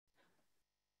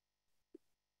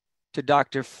to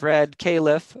Dr. Fred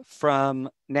Calef from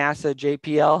NASA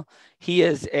JPL. He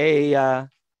is a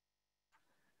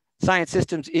science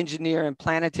systems engineer and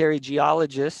planetary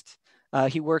geologist.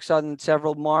 He works on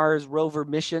several Mars rover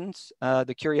missions,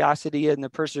 the Curiosity and the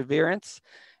Perseverance,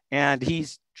 and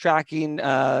he's tracking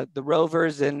the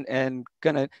rovers and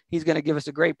he's gonna give us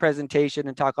a great presentation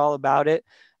and talk all about it.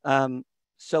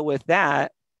 So with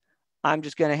that, I'm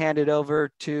just gonna hand it over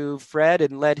to Fred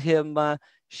and let him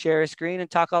share a screen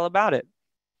and talk all about it.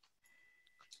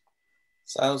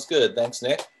 Sounds good. Thanks,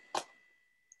 Nick.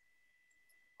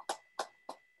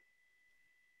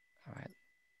 All right.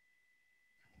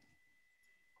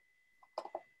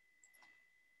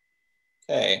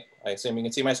 Okay, I assume you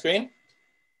can see my screen?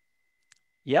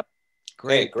 Yep.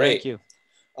 Great. Okay, great. Thank you.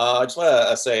 I just want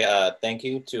to say thank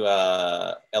you to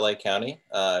LA County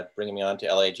bringing me on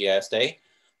to LA GIS Day.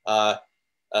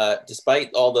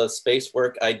 Despite all the space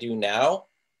work I do now,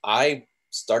 I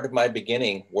started my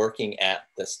beginning working at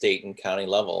the state and county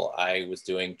level. I was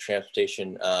doing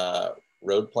transportation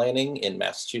road planning in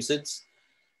Massachusetts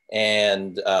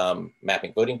and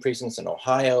mapping voting precincts in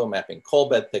Ohio, mapping coal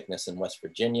bed thickness in West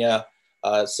Virginia.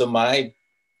 So my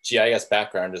GIS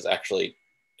background is actually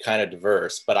kind of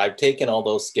diverse, but I've taken all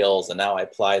those skills and now I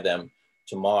apply them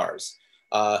to Mars.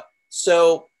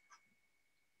 So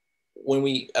when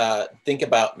we think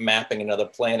about mapping another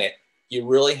planet, you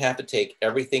really have to take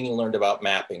everything you learned about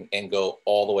mapping and go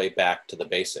all the way back to the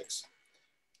basics.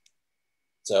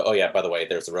 So, oh yeah, by the way,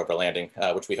 there's the rover landing,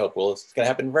 which we hope is going to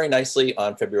happen very nicely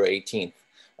on February 18th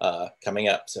coming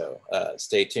up. So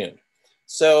stay tuned.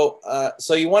 So,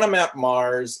 so you want to map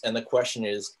Mars, and the question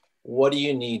is, what do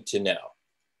you need to know?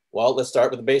 Well, let's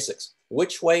start with the basics.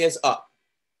 Which way is up?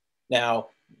 Now,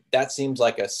 that seems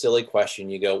like a silly question.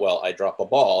 You go, well, I drop a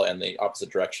ball and the opposite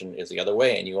direction is the other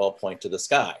way, and you all point to the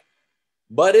sky.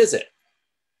 But is it,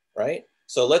 right?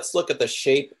 So let's look at the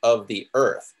shape of the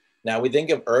Earth. Now, we think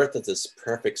of Earth as this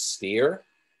perfect sphere,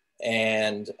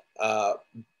 and up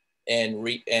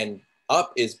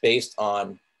is based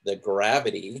on the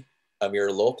gravity of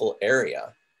your local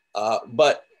area.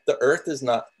 But the Earth is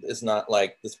not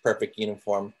like this perfect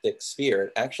uniform thick sphere.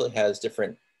 It actually has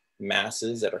different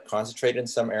masses that are concentrated in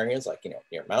some areas, like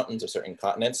near mountains or certain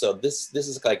continents. So this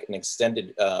is like an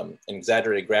extended, an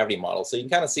exaggerated gravity model. So you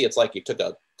can kind of see it's like you took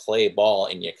a clay ball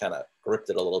and you kind of gripped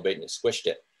it a little bit and you squished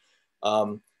it.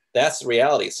 That's the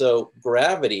reality. So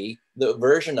gravity, the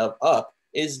version of up,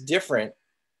 is different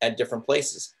at different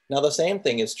places. Now the same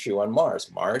thing is true on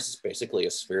Mars. Mars is basically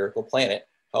a spherical planet.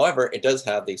 However, it does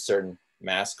have these certain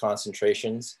mass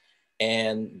concentrations,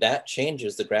 and that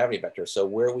changes the gravity vector. So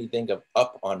where we think of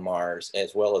up on Mars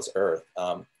as well as Earth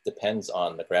depends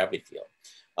on the gravity field.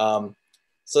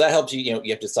 So that helps you, you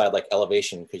have to decide like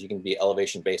elevation, because you can be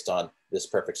elevation based on this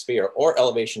perfect sphere or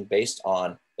elevation based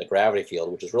on the gravity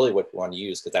field, which is really what we want to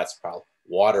use, because that's how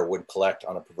water would collect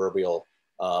on a proverbial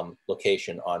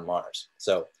location on Mars.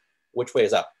 So which way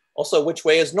is up? Also, which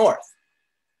way is north?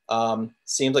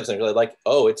 Seems like something really like,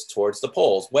 oh, it's towards the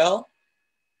poles. Well,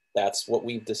 that's what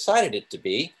we've decided it to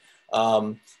be.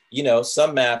 Some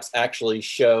maps actually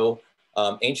show,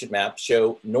 ancient maps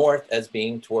show north as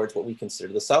being towards what we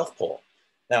consider the South Pole.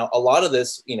 Now, a lot of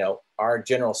this, our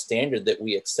general standard that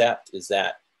we accept is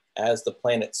that as the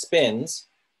planet spins,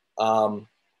 about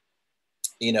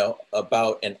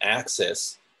an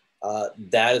axis,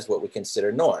 that is what we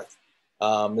consider north.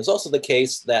 There's also the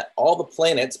case that all the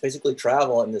planets basically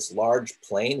travel in this large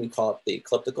plane. We call it the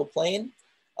ecliptical plane.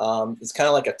 It's kind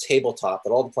of like a tabletop that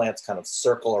all the planets kind of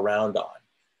circle around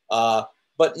on.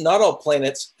 But not all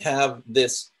planets have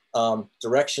this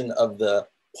direction of the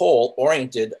pole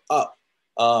oriented up.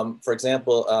 For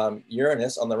example,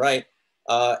 Uranus on the right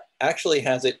actually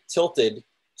has it tilted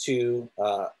to,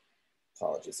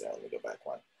 apologies there, let me go back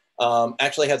one.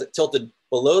 Actually has it tilted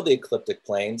below the ecliptic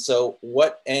plane. So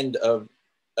what end of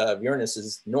Uranus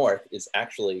is north is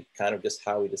actually kind of just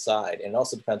how we decide. And it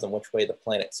also depends on which way the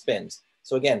planet spins.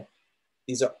 So again,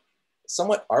 these are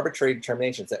somewhat arbitrary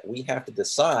determinations that we have to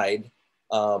decide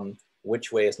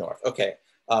which way is north. Okay,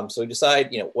 so we decide,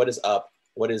 what is up,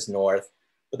 what is north,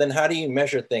 but then how do you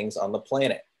measure things on the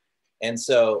planet? And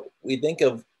so we think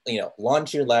of,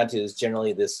 longitude, latitude is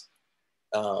generally this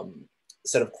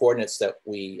set of coordinates that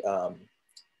we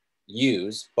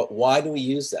use, but why do we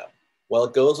use them? Well,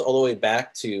 it goes all the way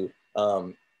back to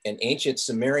an ancient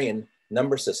Sumerian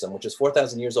number system, which is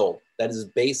 4,000 years old. That is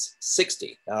base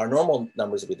 60. Now, our normal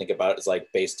numbers, if we think about it, is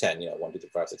like base 10, 1, 2, 3,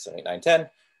 4, 5, 6, 7, 8, 9, 10.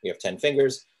 We have 10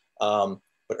 fingers.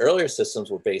 But earlier systems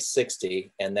were base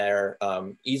 60, and they're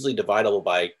easily dividable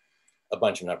by a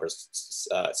bunch of numbers,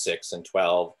 6 and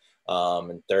 12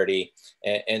 and 30.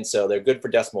 And so they're good for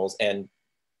decimals. And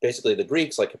basically the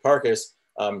Greeks, like Hipparchus,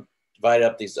 divided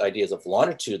up these ideas of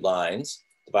longitude lines,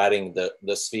 dividing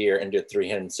the sphere into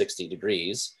 360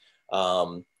 degrees.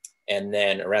 And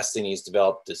then Eratosthenes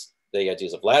developed the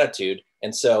ideas of latitude.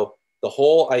 And so the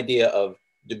whole idea of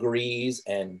degrees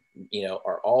and,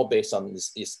 are all based on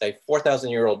this a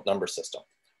 4,000-year-old number system.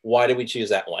 Why did we choose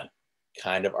that one?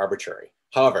 Kind of arbitrary.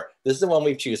 However, this is the one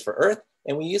we choose for Earth,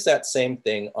 and we use that same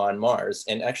thing on Mars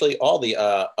and actually all the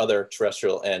other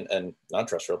terrestrial and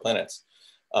non-terrestrial planets,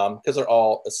 because they're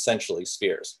all essentially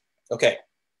spheres. Okay,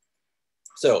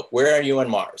 so where are you on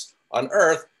Mars? On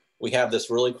Earth, we have this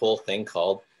really cool thing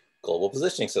called global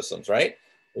positioning systems, right?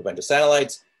 We have a bunch of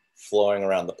satellites flowing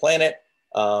around the planet.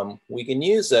 We can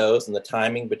use those and the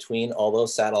timing between all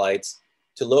those satellites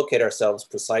to locate ourselves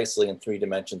precisely in 3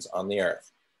 dimensions on the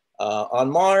Earth. On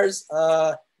Mars,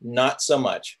 not so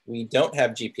much. We don't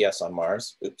have GPS on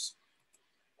Mars. Oops.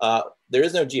 There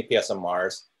is no GPS on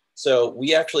Mars. So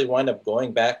we actually wind up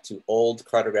going back to old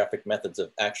cartographic methods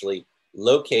of actually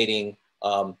locating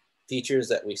features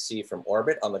that we see from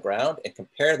orbit on the ground and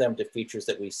compare them to features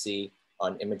that we see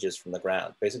on images from the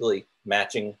ground, basically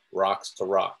matching rocks to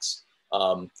rocks.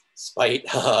 Despite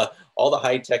all the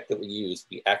high tech that we use,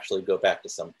 we actually go back to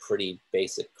some pretty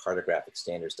basic cartographic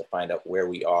standards to find out where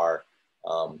we are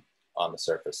on the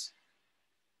surface.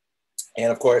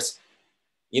 And of course,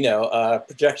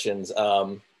 projections,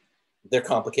 they're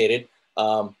complicated,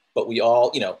 but we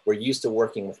all, we're used to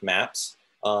working with maps.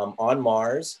 On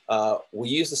Mars, we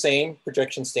use the same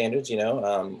projection standards,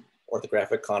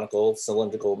 orthographic, conical,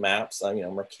 cylindrical maps,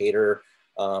 Mercator,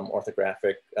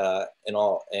 orthographic, and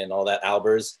all that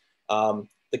Albers.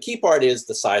 The key part is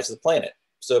the size of the planet.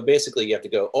 So basically you have to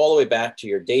go all the way back to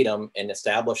your datum and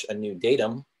establish a new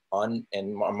datum on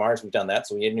Mars. We've done that.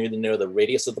 So we need to know the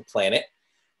radius of the planet,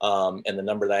 and the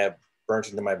number that I have burnt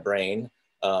into my brain,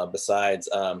 besides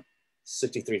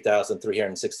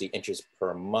 63,360 inches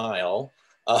per mile,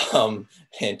 and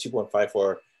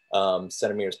 2.54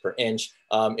 centimeters per inch,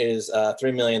 is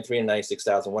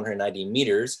 3,396,190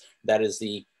 meters. That is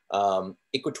the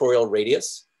equatorial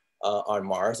radius on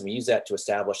Mars. And we use that to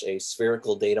establish a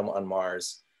spherical datum on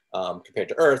Mars compared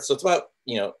to Earth. So it's about,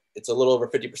 it's a little over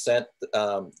 50%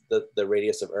 the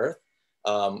radius of Earth.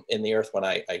 In the Earth one,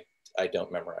 I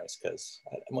don't memorize because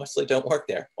I mostly don't work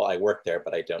there. Well, I work there,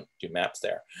 but I don't do maps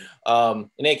there. In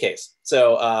any case,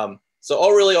 so all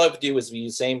I have to do is we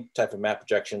use the same type of map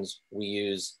projections. We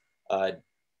use a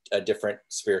different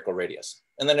spherical radius,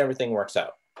 and then everything works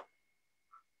out.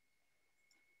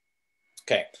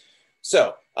 Okay,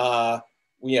 so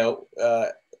we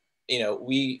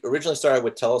originally started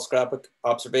with telescopic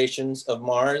observations of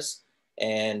Mars,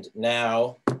 and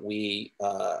now we,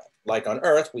 like on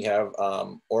Earth, we have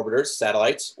orbiters,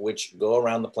 satellites, which go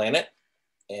around the planet,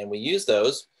 and we use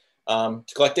those to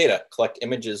collect data, collect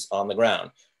images on the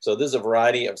ground. So there's a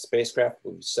variety of spacecraft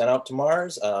we've sent out to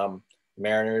Mars,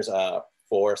 Mariners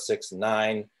 4, 6,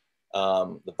 9,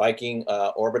 the Viking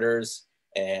orbiters,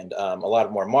 and a lot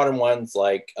of more modern ones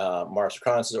like Mars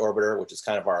Reconnaissance Orbiter, which is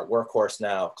kind of our workhorse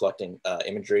now, collecting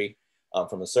imagery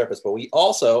from the surface. But we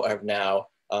also have now,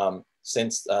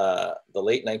 since the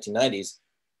late 1990s,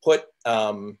 put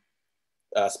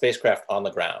spacecraft on the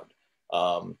ground.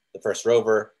 The first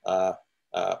rover,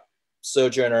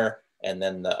 Sojourner, and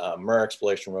then the MER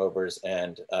exploration rovers,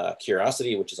 and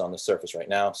Curiosity, which is on the surface right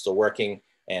now, still working,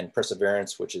 and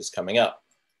Perseverance, which is coming up.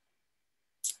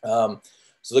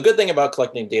 So the good thing about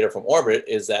collecting data from orbit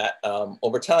is that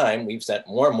over time, we've sent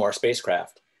more and more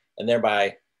spacecraft, and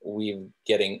thereby we're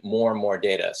getting more and more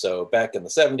data. So back in the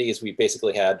 70s, we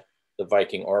basically had the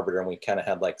Viking orbiter, and we kind of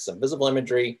had like some visible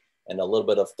imagery and a little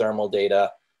bit of thermal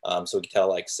data, so we could tell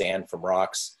like sand from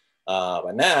rocks.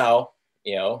 But now,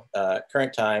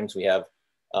 current times, we have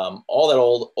all that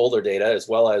older data as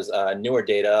well as newer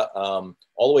data, all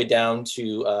the way down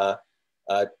to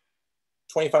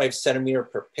 25 centimeter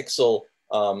per pixel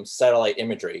satellite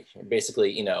imagery. And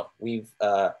basically, we've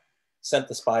sent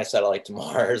the spy satellite to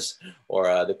Mars, or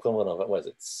the equivalent of, what was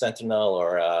it, Sentinel,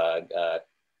 or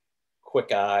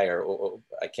Quick Eye, or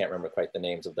I can't remember quite the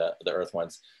names of the Earth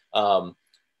ones.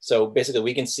 So basically,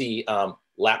 we can see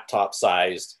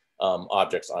laptop-sized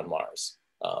objects on Mars.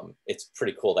 It's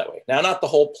pretty cool that way. Now, not the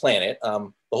whole planet.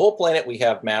 The whole planet we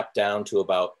have mapped down to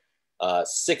about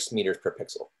 6 meters per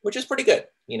pixel, which is pretty good.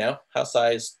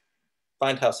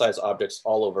 Find house-sized objects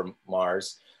all over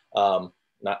Mars.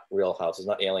 Not real houses,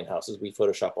 not alien houses. We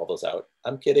Photoshop all those out.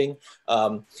 I'm kidding.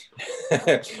 But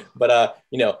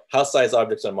house-sized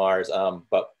objects on Mars.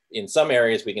 But in some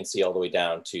areas, we can see all the way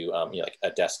down to like a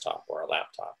desktop or a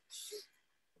laptop.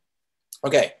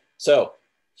 Okay, so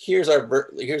here's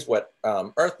what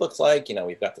Earth looks like. You know,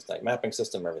 we've got this like mapping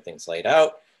system, everything's laid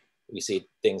out. We see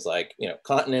things like, you know,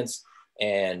 continents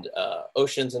and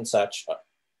oceans and such.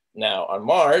 Now on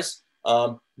Mars,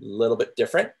 a little bit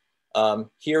different.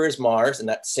 Here is Mars in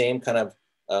that same kind of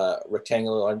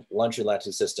rectangular longitude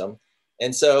latitude system.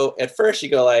 And so at first you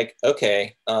go like,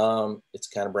 okay, it's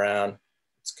kind of brown.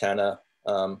 It's kind of,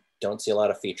 don't see a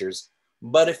lot of features.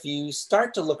 But if you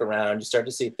start to look around, you start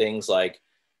to see things like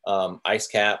ice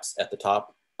caps at the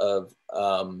top of,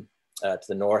 to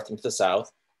the north and to the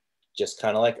south, just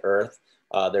kind of like Earth.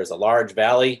 There's a large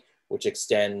valley which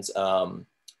extends a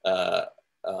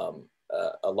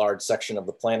large section of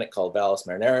the planet called Valles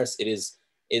Marineris. It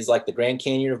is like the Grand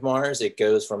Canyon of Mars. It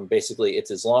goes from basically,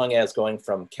 it's as long as going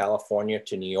from California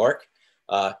to New York.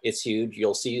 It's huge.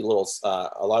 You'll see a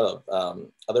lot of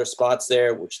other spots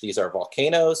there, which these are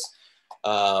volcanoes.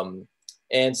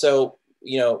 And so,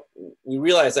 you know, we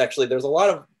realize actually there's a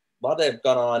lot that have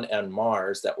gone on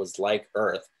Mars that was like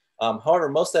Earth. However,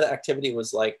 most of that activity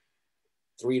was like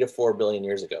 3 to 4 billion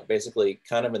years ago, basically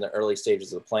kind of in the early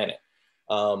stages of the planet.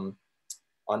 On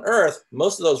Earth,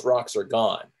 most of those rocks are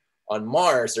gone. On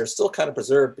Mars, they're still kind of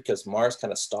preserved because Mars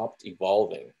kind of stopped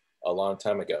evolving a long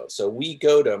time ago. So we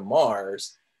go to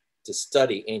Mars to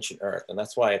study ancient Earth, and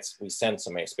that's why we send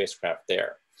so many spacecraft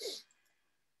there.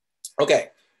 Okay,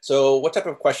 so what type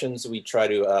of questions do we try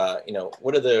to, you know,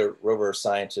 what do the rover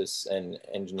scientists and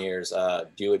engineers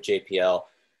do at JPL?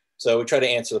 So we try to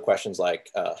answer the questions like,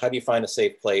 how do you find a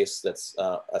safe place that's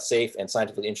a safe and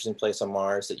scientifically interesting place on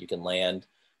Mars that you can land?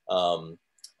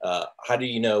 How do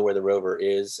you know where the rover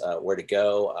is, where to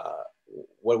go?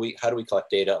 How do we collect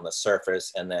data on the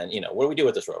surface? And then, you know, what do we do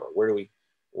with this rover?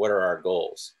 What are our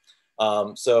goals?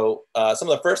 So some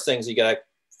of the first things you gotta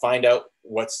find out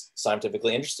what's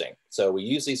scientifically interesting. So we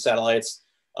use these satellites,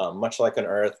 much like on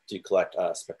Earth, to collect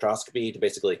spectroscopy to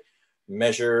basically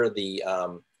measure the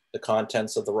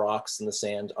contents of the rocks and the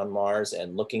sand on Mars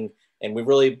and we've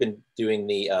really been doing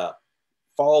the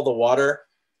follow the water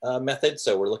method.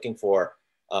 So we're looking for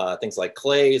things like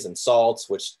clays and salts,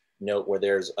 which note where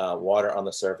there's water on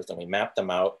the surface, and we map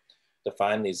them out to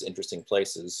find these interesting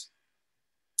places.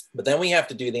 But then we have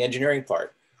to do the engineering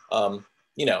part.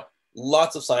 You know,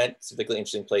 lots of scientifically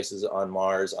interesting places on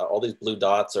Mars. All these blue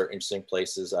dots are interesting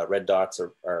places. Red dots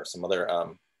are some other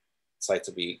sites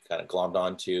that we kind of glommed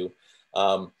onto.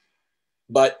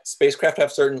 But spacecraft have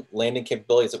certain landing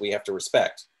capabilities that we have to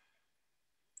respect.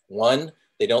 One,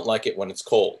 they don't like it when it's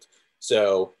cold.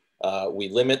 So we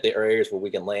limit the areas where we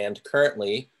can land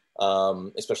currently,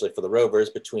 especially for the rovers,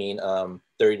 between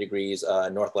 30 degrees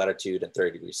north latitude and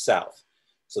 30 degrees south.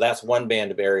 So that's one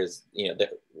band of areas, you know,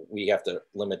 that we have to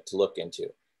limit to look into.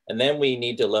 And then we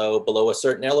need to below a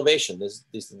certain elevation.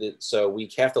 So we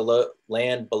have to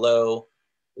land below,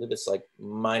 I believe it's like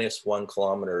 -1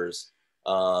 kilometers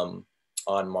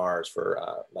on Mars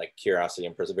for like Curiosity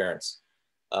and Perseverance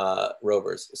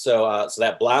rovers. So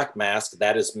that black mask,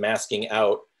 that is masking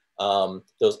out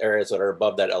those areas that are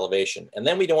above that elevation. And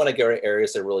then we don't want to go to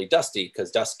areas that are really dusty, because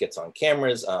dust gets on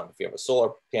cameras. If you have a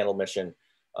solar panel mission,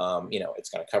 you know, it's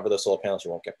going to cover the solar panels,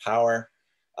 you won't get power.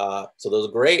 So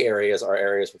those gray areas are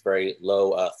areas with very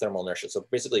low thermal inertia. So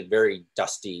basically very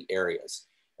dusty areas.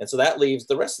 And so that leaves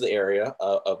the rest of the area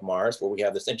of Mars where we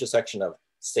have this intersection of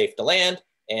safe to land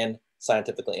and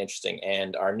scientifically interesting.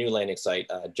 And our new landing site,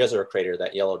 Jezero crater,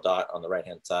 that yellow dot on the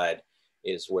right-hand side,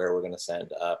 is where we're going to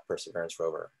send Perseverance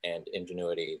rover and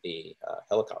Ingenuity, the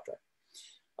helicopter.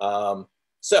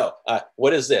 So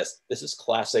what is this? This is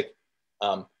classic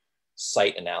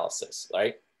site analysis,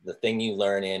 right? The thing you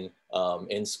learn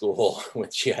in school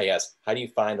with GIS. How do you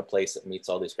find a place that meets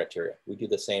all these criteria? We do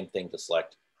the same thing to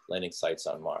select landing sites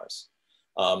on Mars.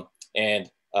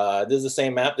 This is the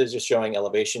same map. This is just showing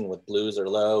elevation with blues are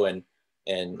low and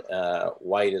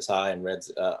white is high and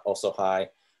red's also high.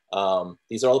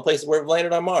 These are all the places where we've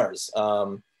landed on Mars.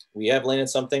 We have landed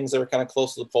some things that are kind of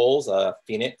close to the poles,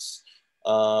 Phoenix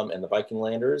and the Viking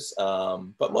landers,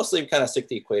 but mostly we kind of stick to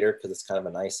the equator because it's kind of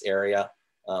a nice area.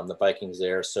 The Vikings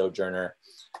there, Sojourner,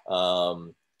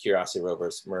 Curiosity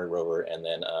rovers, Murray rover, and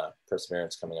then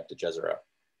Perseverance coming up to Jezero.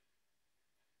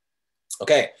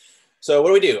 Okay, so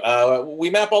what do? We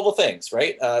map all the things,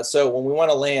 right? So when we want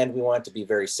to land, we want it to be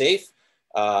very safe.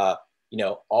 You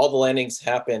know, all the landings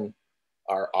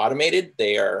are automated.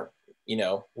 They are, you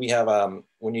know, we have,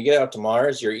 when you get out to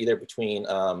Mars, you're either between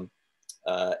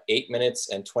 8 minutes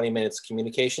and 20 minutes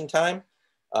communication time.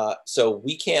 So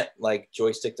we can't like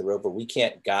joystick the rover. We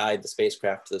can't guide the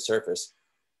spacecraft to the surface.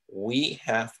 We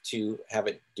have to have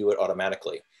it do it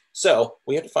automatically. So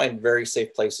we have to find very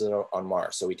safe places on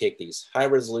Mars. So we take these high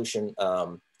resolution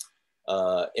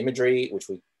imagery, which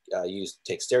we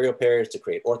take stereo pairs to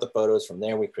create orthophotos. From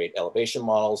there, we create elevation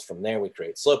models. From there, we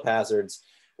create slope hazards.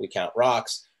 We count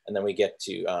rocks, and then we get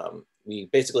to, we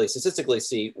basically statistically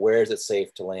see where is it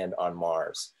safe to land on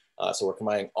Mars. So we're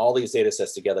combining all these data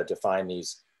sets together to find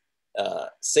these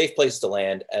safe places to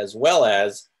land, as well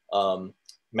as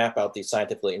map out these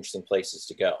scientifically interesting places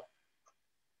to go.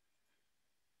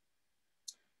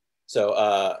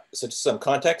 So, so just some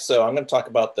context. So I'm going to talk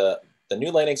about the new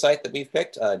landing site that we've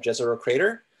picked, Jezero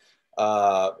Crater,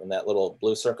 in that little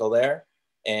blue circle there.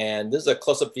 And this is a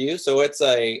close-up view. So it's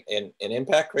an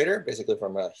impact crater, basically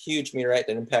from a huge meteorite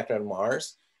that impacted on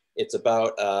Mars. It's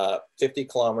about 50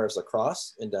 kilometers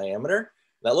across in diameter.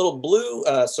 That little blue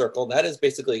circle, that is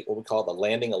basically what we call the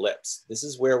landing ellipse. This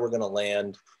is where we're going to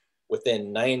land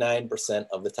within 99%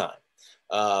 of the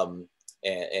time.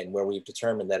 And where we've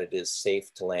determined that it is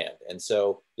safe to land. And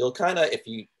so you'll kind of,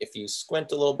 if you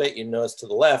squint a little bit, you notice to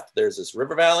the left, there's this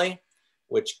river valley,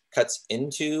 which cuts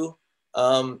into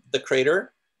the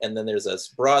crater. And then there's this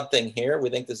broad thing here. We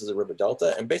think this is a river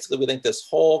delta. And basically we think this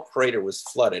whole crater was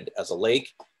flooded as a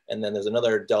lake. And then there's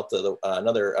another delta,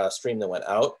 another stream that went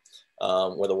out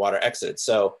where the water exited.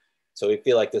 So we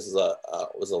feel like this is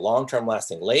was a long-term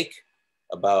lasting lake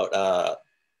about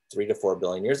 3 to 4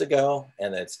 billion years ago,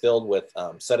 and it's filled with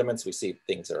sediments. We see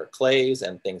things that are clays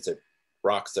and things that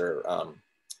rocks that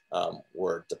are,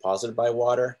 were deposited by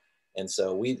water. And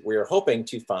so we are hoping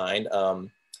to find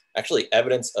actually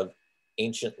evidence of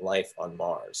ancient life on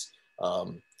Mars.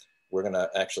 We're gonna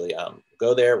actually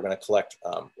go there. We're gonna collect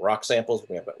rock samples.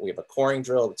 We have a coring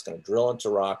drill that's gonna drill into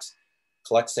rocks,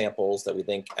 collect samples that we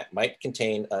think might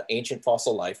contain ancient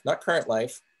fossil life, not current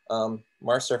life.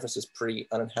 Mars surface is pretty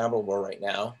uninhabitable right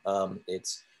now.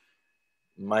 It's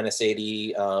minus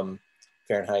 80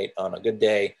 Fahrenheit on a good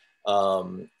day.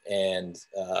 And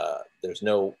there's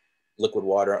no liquid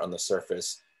water on the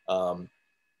surface. The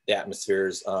atmosphere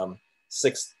is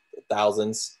 6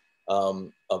 thousandths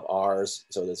of ours.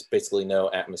 So there's basically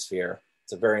no atmosphere.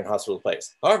 It's a very inhospitable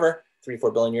place. However, 3 to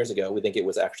 4 billion years ago, we think it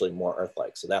was actually more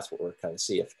Earth-like. So that's what we're trying to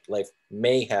see if life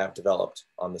may have developed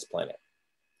on this planet.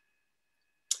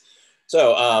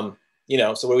 So, you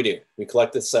know, so what do? We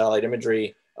collect this satellite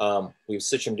imagery. We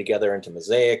stitch them together into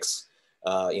mosaics.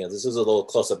 You know, this is a little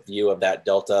close-up view of that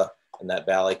delta and that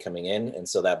valley coming in. And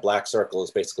so that black circle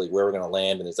is basically where we're going to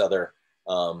land. And these other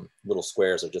little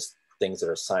squares are just things that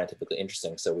are scientifically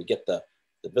interesting. So we get the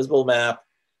visible map,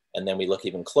 and then we look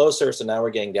even closer. So now we're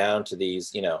getting down to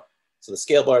these, you know, so the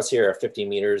scale bars here are 50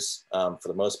 meters for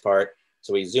the most part.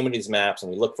 So we zoom into these maps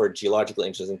and we look for geologically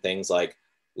interesting things like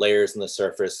layers in the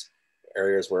surface,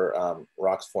 areas where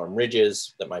rocks form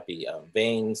ridges that might be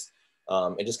veins,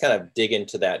 and just kind of dig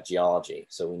into that geology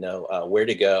so we know where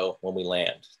to go when we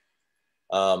land.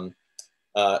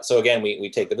 So again, we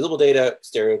take the visible data,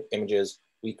 stereo images,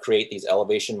 we create these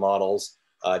elevation models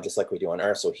just like we do on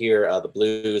Earth. So here the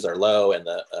blues are low and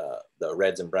the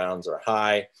reds and browns are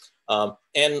high.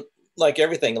 And like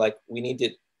everything, like we need to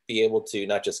be able to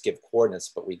not just give coordinates,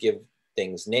 but we give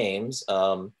things names.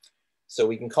 So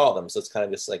we can call them. So it's kind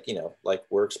of just like, you know, like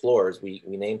we're explorers, we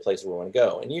name places where we want to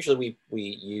go. And usually we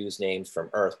use names from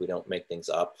Earth. We don't make things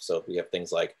up. So if we have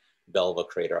things like Belva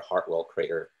Crater, Hartwell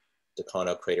Crater,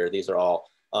 Dacono Crater, these are all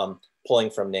pulling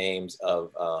from names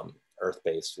of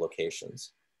Earth-based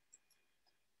locations.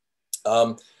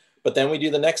 But then we do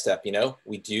the next step, you know,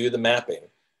 we do the mapping.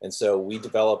 And so we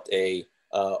developed a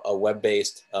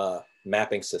web-based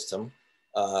mapping system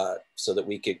so that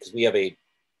we could, because we have a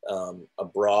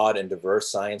broad and diverse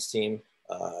science team.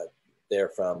 They're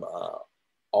from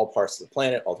all parts of the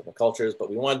planet, all different cultures,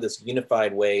 but we wanted this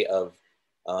unified way of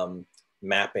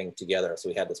mapping together. So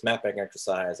we had this mapping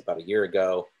exercise about a year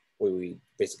ago where we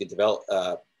basically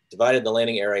divided the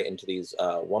landing area into these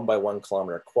 1 by 1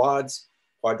 kilometer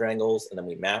quadrangles, and then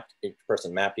we mapped, each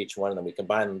person mapped each one, and then we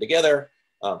combined them together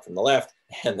from the left,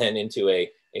 and then into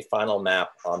a final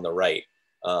map on the right.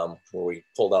 Where we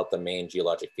pulled out the main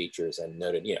geologic features and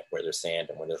noted, you know, where there's sand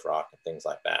and where there's rock and things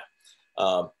like that.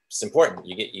 It's important.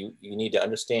 You need to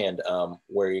understand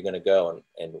where you're going to go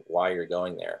and why you're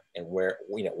going there, and where,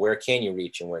 you know, where can you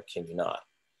reach and where can you not.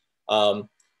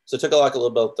 So took a look a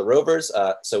little bit at the rovers.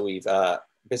 So we've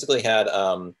basically had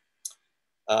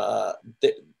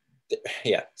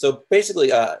yeah. So basically,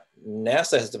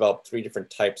 NASA has developed 3 different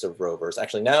types of rovers.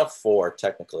 Actually, now 4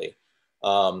 technically.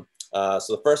 So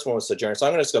the first one was Sojourner. So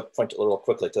I'm going to just go point a little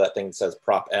quickly to that thing that says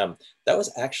Prop M. That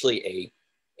was actually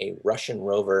a Russian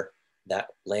rover that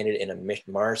landed in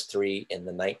a Mars 3 in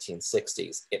the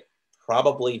 1960s. It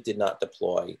probably did not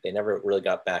deploy. They never really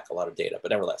got back a lot of data,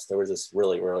 but nevertheless, there was this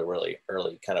really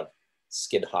early kind of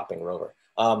skid hopping rover.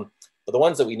 The but the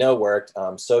ones that we know worked,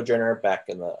 Sojourner back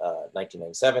in the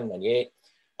 1997, 98.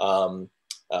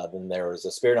 Then there was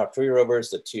the Spirit and Opportunity rovers,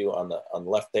 the two on the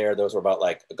left there. Those were about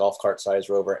like a golf cart size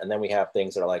rover. And then we have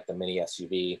things that are like the mini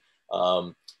SUV,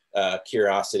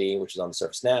 Curiosity, which is on the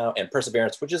surface now, and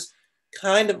Perseverance, which is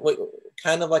kind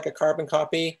of like a carbon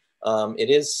copy. It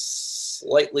is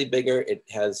slightly bigger. It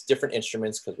has different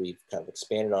instruments because we've kind of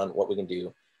expanded on what we can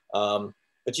do.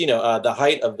 But you know, the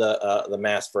height of the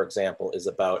mast, for example, is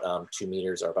about 2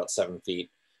 meters or about 7 feet.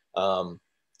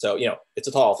 So you know, it's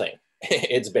a tall thing.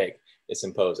 It's big. It's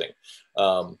imposing.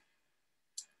 By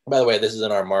the way, this is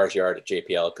in our Mars yard at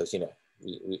JPL because, you know,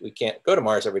 we can't go to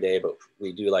Mars every day, but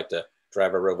we do like to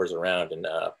drive our rovers around and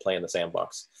play in the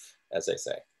sandbox, as they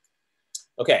say.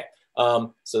 Okay,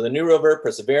 so the new rover,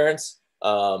 Perseverance,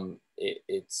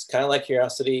 it's kind of like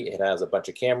Curiosity. It has a bunch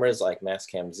of cameras like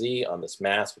Mastcam Z on this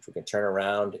mast, which we can turn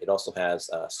around. It also has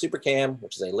SuperCam,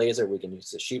 which is a laser we can use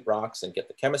to shoot rocks and get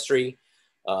the chemistry.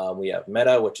 We have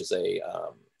Meta, which is an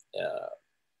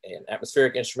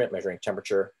atmospheric instrument measuring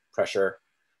temperature, pressure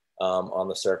on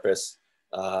the surface.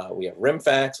 We have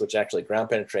RIMFAX, which is actually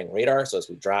ground penetrating radar. So as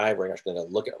we drive, we're actually going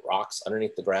to look at rocks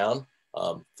underneath the ground.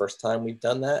 First time we've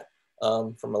done that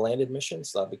from a landed mission,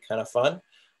 so that'll be kind of fun.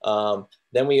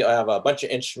 Then we have a bunch of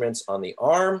instruments on the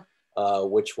arm,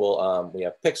 which will, we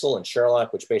have Pixel and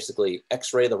Sherlock, which basically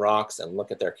X-ray the rocks and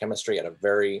look at their chemistry at a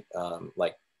very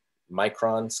like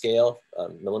micron scale,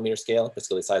 millimeter scale,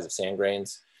 basically the size of sand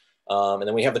grains. And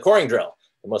then we have the coring drill,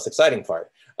 the most exciting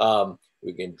part.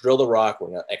 We can drill the rock, we're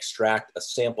gonna extract a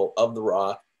sample of the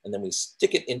rock, and then we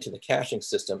stick it into the caching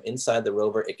system inside the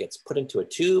rover. It gets put into a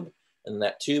tube, and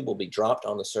that tube will be dropped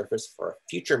on the surface for a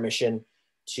future mission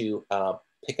to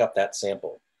pick up that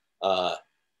sample.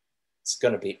 It's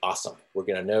gonna be awesome. We're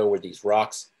gonna know where these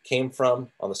rocks came from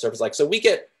on the surface. Like, so we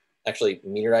get actually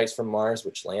meteorites from Mars,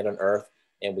 which land on Earth,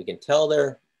 and we can tell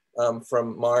they're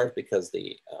from Mars because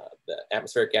the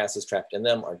atmospheric gases trapped in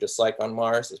them are just like on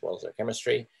Mars, as well as their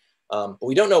chemistry. But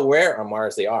we don't know where on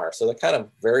Mars they are. So they're kind of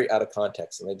very out of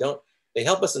context, and they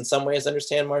help us in some ways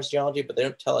understand Mars geology, but they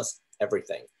don't tell us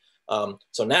everything.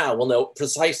 So now we'll know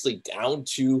precisely down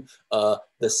to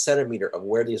the centimeter of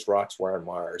where these rocks were on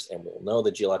Mars, and we'll know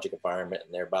the geologic environment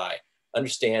and thereby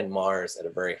understand Mars at a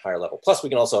very higher level. Plus we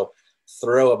can also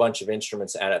throw a bunch of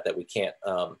instruments at it that we can't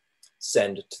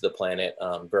send to the planet,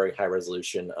 very high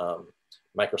resolution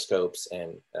microscopes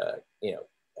and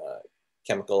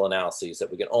chemical analyses that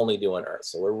we can only do on Earth.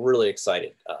 So we're really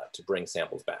excited to bring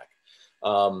samples back.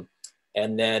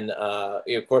 And then,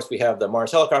 of course, we have the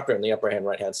Mars helicopter in the upper hand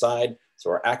right-hand side. So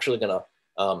we're actually gonna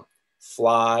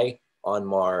fly on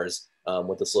Mars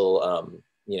with this little,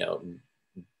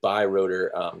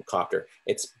 bi-rotor copter.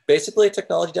 It's basically a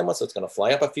technology demo, so it's gonna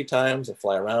fly up a few times and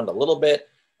fly around a little bit,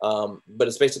 but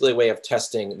it's basically a way of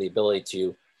testing the ability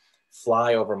to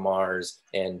fly over Mars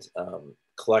and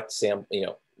collect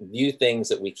view things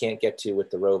that we can't get to with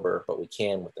the rover, but we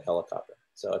can with the helicopter.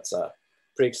 So it's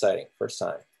pretty exciting, first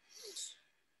time.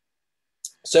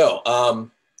 So how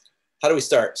do we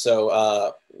start?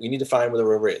 So we need to find where the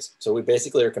rover is. So we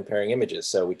basically are comparing images.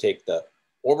 So we take the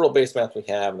orbital base maps we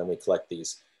have, and then we collect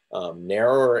these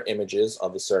narrower images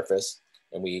of the surface,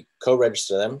 and we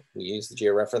co-register them. We use the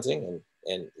georeferencing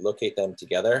and locate them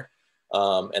together.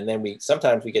 And then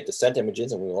sometimes we get descent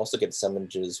images, and we also get descent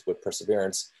images with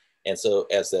Perseverance. And so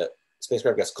as the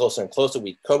spacecraft gets closer and closer,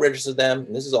 we co-register them.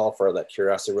 And this is all for the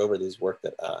Curiosity rover. This is work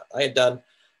that I had done,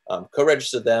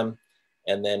 co-registered them.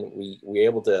 And then we were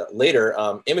able to later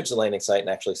image the landing site and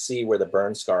actually see where the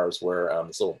burn scars were,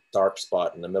 this little dark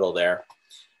spot in the middle there.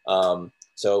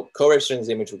 So co-registering this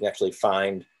image, we can actually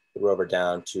find the rover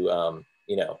down to,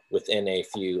 within a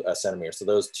few centimeters. So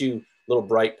those two little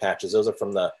bright patches, those are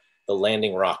from the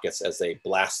landing rockets as they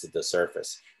blasted the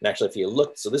surface. And actually, if you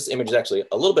look, so this image is actually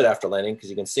a little bit after landing, because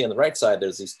you can see on the right side,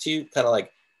 there's these two kind of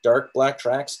like dark black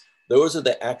tracks. Those are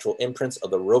the actual imprints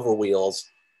of the rover wheels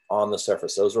on the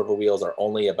surface. Those rover wheels are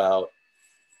only about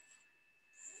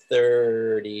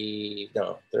 30,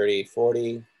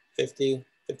 40, 50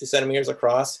 centimeters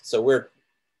across. So we're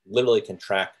literally can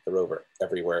track the rover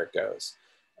everywhere it goes.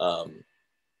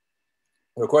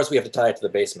 And of course, we have to tie it to the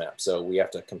base map. So we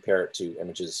have to compare it to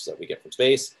images that we get from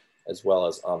space as well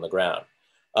as on the ground.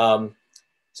 So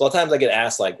a lot of times I get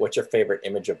asked, like, what's your favorite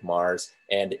image of Mars?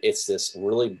 And it's this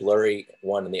really blurry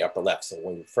one in the upper left. So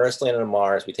when we first landed on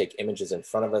Mars, we take images in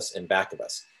front of us and back of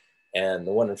us. And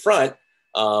the one in front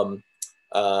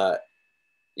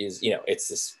is, it's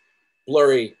this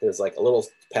blurry, there's like a little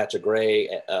patch of gray,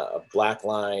 a black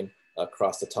line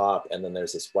across the top, and then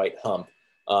there's this white hump.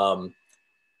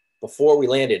 Before we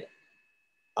landed,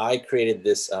 I created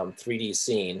this 3D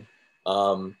scene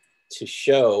to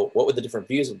show what would the different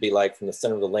views would be like from the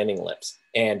center of the landing ellipse.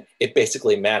 And it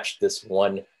basically matched this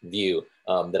one view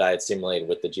that I had simulated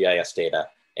with the GIS data.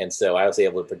 And so I was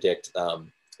able to predict,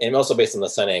 and also based on the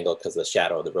sun angle, because of the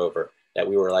shadow of the rover, that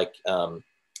we were like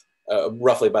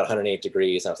roughly about 108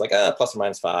 degrees. And I was like, plus or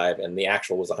minus 5. And the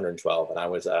actual was 112. And I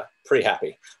was pretty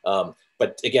happy.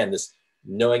 But again, this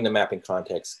knowing the mapping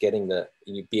context,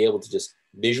 you'd be able to just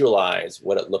visualize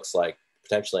what it looks like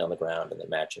potentially on the ground and then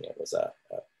matching it was a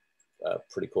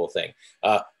pretty cool thing.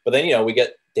 But then, we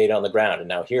get data on the ground. And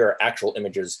now here are actual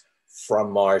images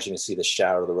from Mars. You can see the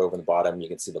shadow of the rover on the bottom. You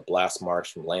can see the blast marks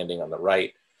from landing on the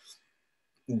right.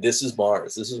 This is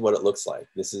Mars. This is what it looks like.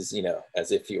 This is,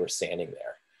 as if you were standing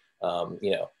there,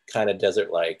 kind of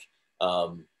desert-like.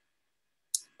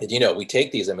 We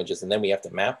take these images and then we have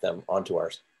to map them onto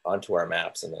our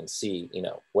maps and then see,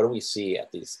 what do we see at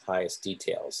these highest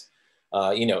details?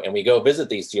 And we go visit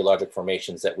these geologic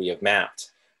formations that we have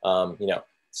mapped,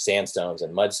 sandstones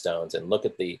and mudstones, and look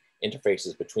at the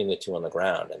interfaces between the two on the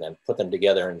ground and then put them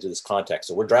together into this context.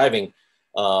 So we're driving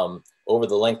over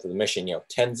the length of the mission,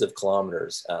 tens of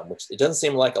kilometers, which it doesn't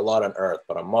seem like a lot on Earth,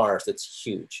 but on Mars, it's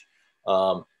huge.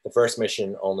 The first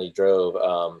mission only drove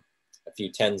a few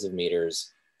tens of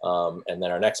meters. And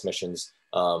then our next missions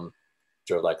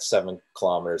drove like 7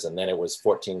 kilometers, and then it was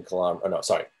 14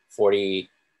 kilometers, 40,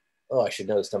 I should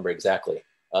know this number exactly,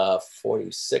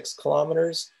 46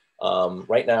 kilometers.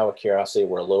 Right now at Curiosity,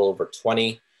 we're a little over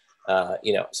 20,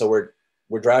 so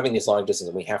we're driving these long distances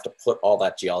and we have to put all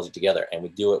that geology together, and we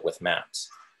do it with maps.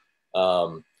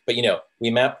 But, we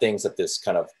map things at this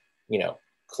kind of,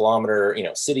 kilometer,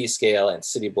 city scale and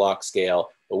city block scale,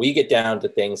 but we get down to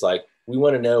things like, we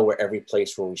want to know where every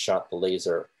place where we shot the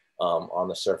laser on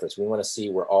the surface. We want to see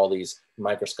where all these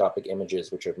microscopic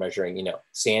images, which are measuring,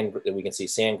 sand, we can see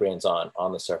sand grains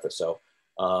on the surface. So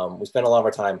we spend a lot of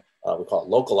our time, we call it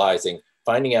localizing,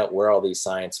 finding out where all these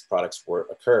science products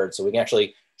occurred, so we can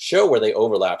actually show where they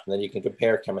overlapped, and then you can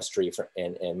compare chemistry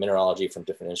and mineralogy from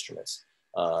different instruments.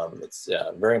 It's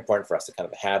very important for us to kind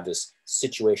of have this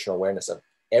situational awareness of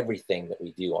everything that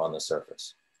we do on the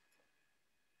surface.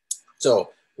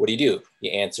 So what do?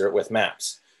 You answer it with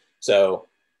maps. So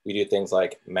we do things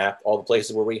like map all the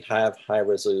places where we have high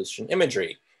resolution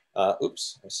imagery.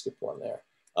 Oops, I skipped one there.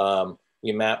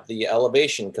 We map the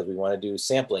elevation because we want to do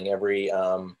sampling every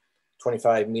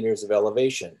 25 meters of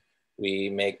elevation. We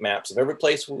make maps of every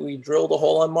place where we drilled a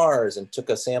hole on Mars and took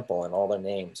a sample and all their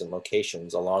names and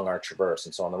locations along our traverse.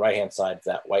 And so on the right-hand side,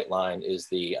 that white line is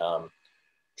the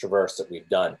traverse that we've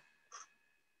done.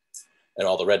 And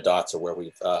all the red dots are where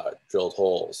we've drilled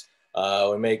holes.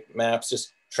 We make maps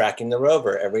just tracking the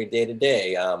rover every day to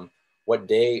day. What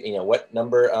day, what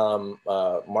number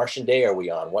Martian day are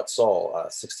we on? What sol?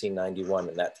 1691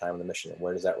 in that time of the mission. And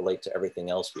where does that relate to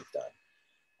everything else we've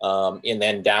done? And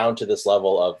then down to this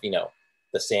level of,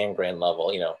 the sand grain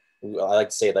level, I like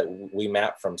to say that we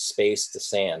map from space to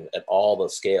sand at all the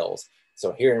scales.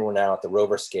 So here we're now at the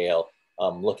rover scale,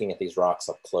 looking at these rocks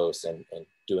up close and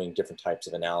doing different types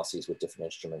of analyses with different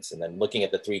instruments, and then looking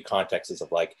at the 3 contexts of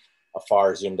like a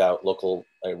far zoomed out local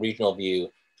regional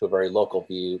view to a very local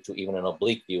view to even an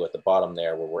oblique view at the bottom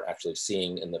there, where we're actually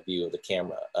seeing in the view of the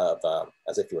camera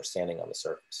as if you were standing on the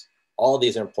surface. All of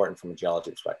these are important from a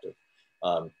geology perspective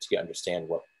to understand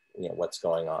what's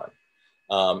going on.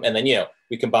 And then,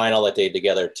 we combine all that data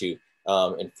together to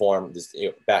inform this,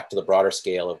 back to the broader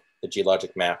scale of the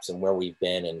geologic maps and where we've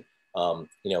been and,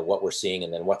 what we're seeing,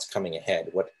 and then what's coming ahead,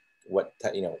 what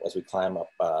as we climb up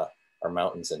our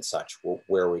mountains and such,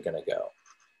 where are we going to go?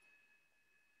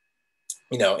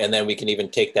 And then we can even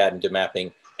take that into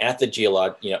mapping at the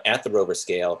at the rover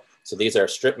scale. So these are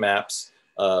strip maps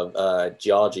of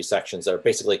geology sections that are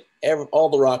basically all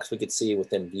the rocks we could see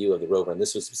within view of the rover. And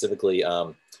this was specifically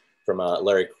from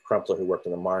Larry Crumpler, who worked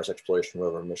on the Mars Exploration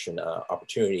Rover mission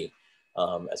Opportunity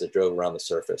as it drove around the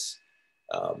surface.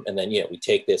 And then, we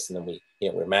take this and then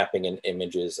we're mapping in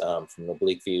images from the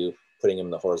oblique view, putting them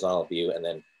in the horizontal view, and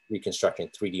then reconstructing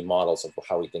 3D models of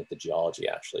how we think the geology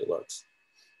actually looks.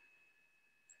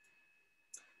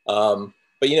 But,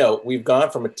 we've gone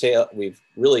from we've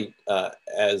really,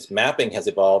 as mapping has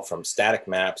evolved from static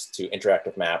maps to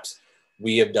interactive maps,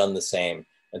 we have done the same.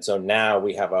 And so now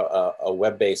we have a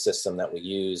web-based system that we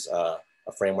use, a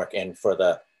framework, and for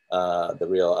the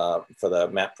for the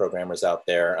map programmers out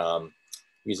there,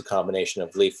 use a combination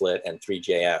of Leaflet and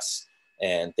 3JS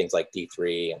and things like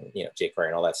D3 and jQuery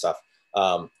and all that stuff,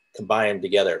 combine them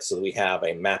together so that we have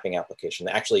a mapping application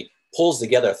that actually pulls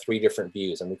together 3 different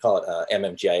views, and we call it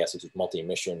MMGIS, which is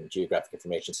Multi-Mission Geographic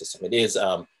Information System. It is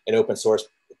an open source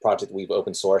project that we've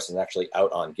open sourced and actually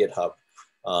out on GitHub.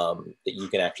 that you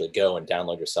can actually go and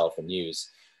download yourself and use,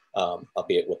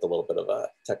 albeit with a little bit of a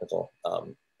technical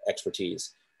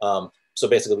expertise. So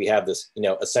basically we have this,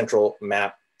 a central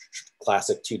map,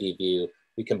 classic 2D view.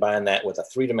 We combine that with a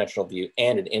 3-dimensional view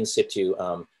and an in situ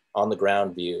on the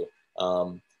ground view,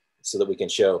 so that we can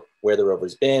show where the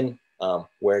rover's been,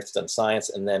 where it's done science.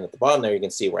 And then at the bottom there, you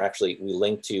can see we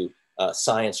link to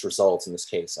science results, in this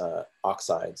case,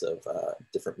 oxides of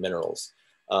different minerals.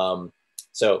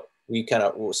 So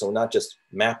we're not just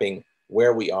mapping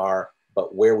where we are,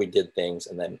 but where we did things,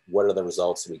 and then what are the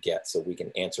results we get, so we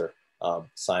can answer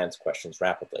science questions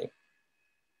rapidly.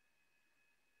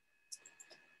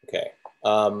 Okay,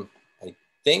 I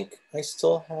think I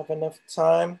still have enough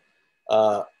time.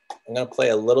 I'm gonna play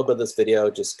a little bit of this video,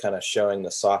 just kind of showing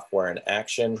the software in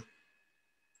action.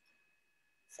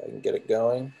 If I can get it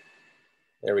going.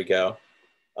 There we go.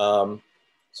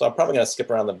 So I'm probably gonna skip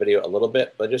around the video a little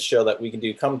bit, but just show that we can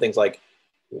do common things like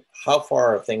how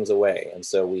far are things away? And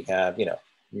so we have,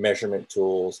 measurement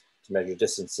tools to measure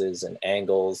distances and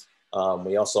angles.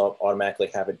 We also automatically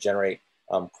have it generate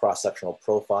cross-sectional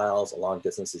profiles along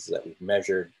distances that we've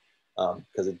measured.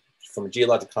 Because from a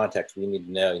geologic context, we need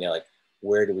to know, like,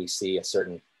 where do we see a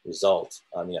certain result?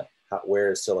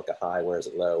 Where is silica high? Where is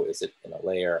it low? Is it in a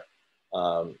layer?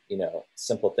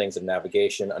 Simple things of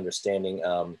navigation, understanding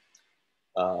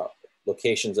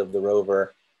locations of the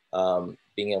rover,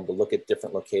 being able to look at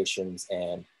different locations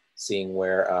and seeing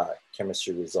where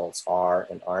chemistry results are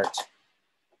and aren't.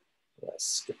 Let's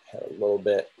skip ahead a little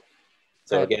bit.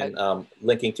 So again,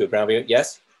 linking to a ground view.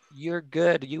 Yes? You're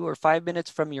good. You were 5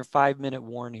 minutes from your 5-minute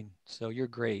warning. So you're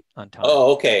great on time.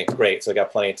 Oh, okay, great. So I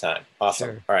got plenty of time. Awesome.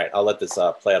 Sure. All right, I'll let this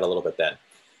play out a little bit then.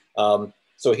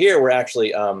 So here we're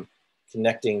actually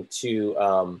connecting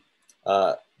to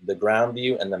the ground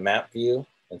view and the map view.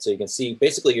 And so you can see,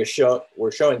 basically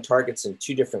we're showing targets in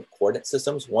 2 different coordinate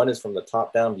systems. One is from the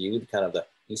top-down view, kind of the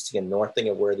east and north thing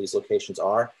of where these locations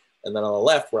are. And then on the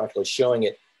left, we're actually showing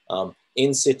it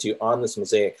in situ on this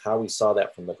mosaic, how we saw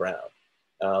that from the ground.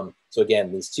 So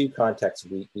again, these 2 contexts,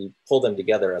 we pull them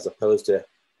together as opposed to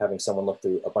having someone look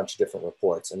through a bunch of different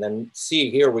reports. And then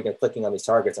see here, we can clicking on these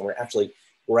targets and we're actually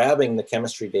grabbing the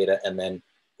chemistry data and then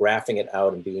graphing it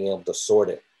out and being able to sort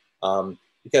it.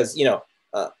 Because,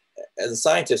 as a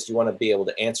scientist, you want to be able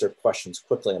to answer questions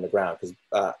quickly on the ground, because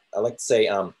I like to say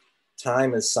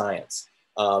time is science.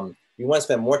 You want to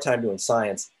spend more time doing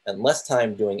science and less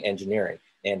time doing engineering.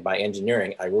 And by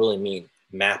engineering, I really mean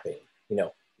mapping.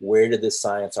 Where did this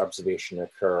science observation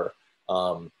occur?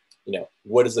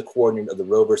 What is the coordinate of the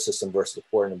rover system versus the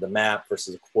coordinate of the map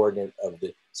versus the coordinate of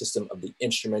the system of the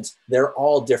instruments? They're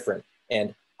all different.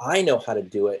 And I know how to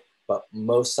do it, but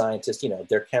most scientists,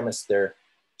 they're chemists, they're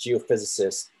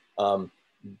geophysicists.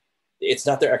 It's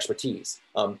not their expertise.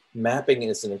 Mapping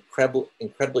is an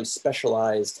incredibly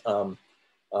specialized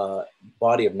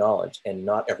body of knowledge, and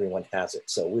not everyone has it.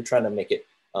 So we're trying to make it,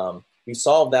 we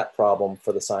solve that problem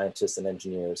for the scientists and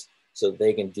engineers so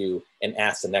they can do and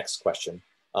ask the next question.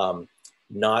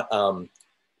 Not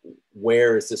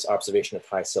where is this observation of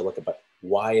high silica, but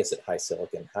why is it high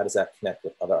silica and how does that connect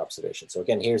with other observations? So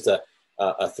again, here's a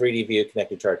 3D view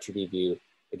connected to our 2D view,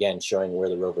 again, showing where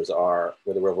the rovers are,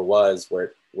 where the rover was,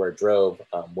 where it drove,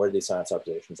 where these science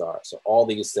observations are. So all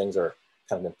these things are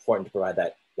kind of important to provide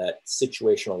that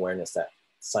situational awareness, that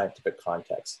scientific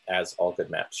context, as all good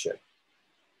maps should.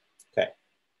 Okay.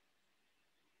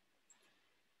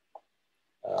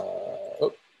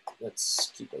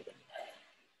 Let's keep moving.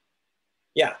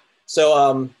 Yeah.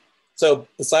 So so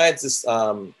besides this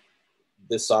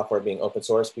this software being open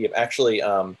source, we have actually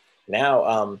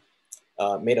now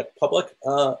made a public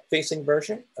facing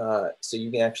version. So you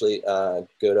can actually go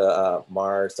to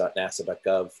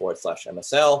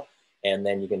mars.nasa.gov/MSL, and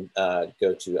then you can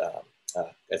go to,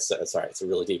 it's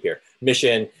really deep here,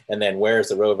 mission, and then where's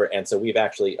the rover? And so we've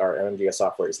actually, our MGS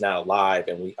software is now live,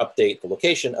 and we update the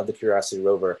location of the Curiosity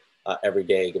rover every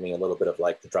day, giving a little bit of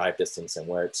like the drive distance and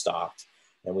where it stopped.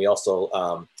 And we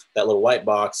also, that little white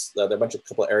box, there are a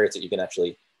couple of areas that you can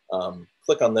actually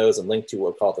click on those and link to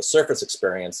what we call the surface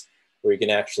experience, where you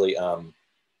can actually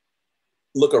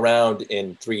look around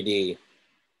in 3D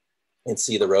and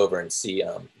see the rover and see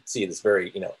this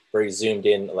very, very zoomed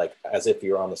in, like as if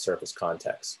you're on the surface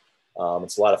context.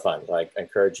 It's a lot of fun. I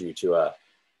encourage you to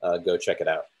go check it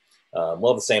out.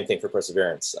 We'll have the same thing for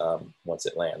Perseverance once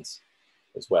it lands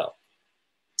as well.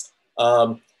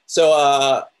 How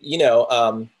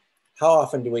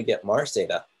often do we get Mars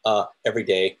data? Every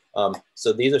day.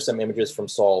 So these are some images from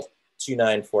Sol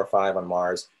 2945 on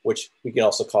Mars, which we can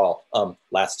also call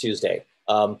last Tuesday.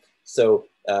 And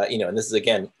this is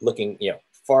again looking,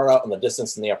 far out in the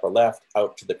distance in the upper left,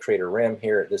 out to the crater rim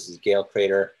here. This is Gale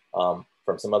crater from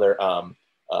some other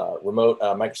remote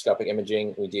microscopic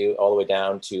imaging we do, all the way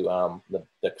down to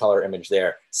the color image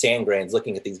there. Sand grains,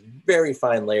 looking at these very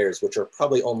fine layers, which are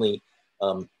probably only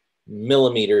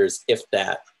millimeters, if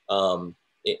that,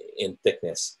 in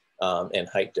thickness and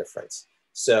height difference.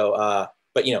 So,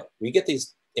 but we get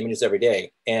these images every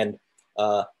day, and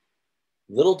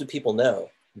little do people know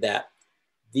that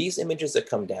these images that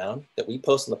come down that we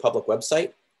post on the public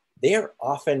website, they are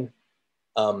often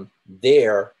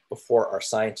there before our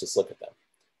scientists look at them.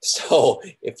 So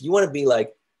if you want to be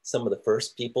like some of the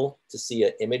first people to see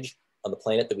an image on the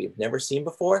planet that we've never seen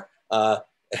before,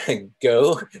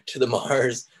 go to the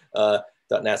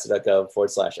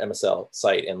mars.nasa.gov/MSL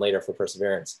site and later for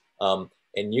Perseverance.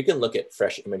 And you can look at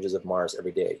fresh images of Mars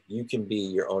every day. You can be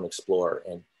your own explorer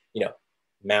and,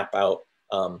 map out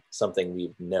something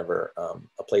we've never,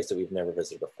 a place that we've never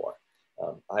visited before.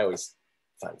 I always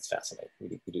find this fascinating.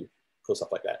 We do cool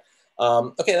stuff like that.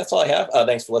 Okay, that's all I have.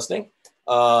 Thanks for listening.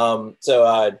 So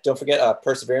don't forget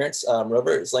Perseverance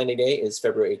rover's landing day is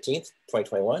February 18th,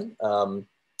 2021.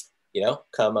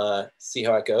 Come see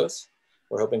how it goes.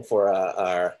 We're hoping for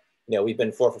our, we've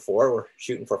been 4 for 4. We're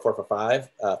shooting for 4 for 5,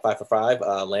 5 for 5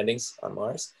 landings on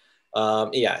Mars.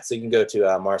 Yeah, so you can go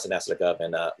to mars.nasa.gov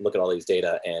and look at all these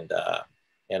data and a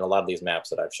lot of these maps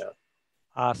that I've shown.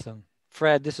 Awesome.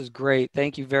 Fred, this is great.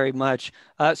 Thank you very much.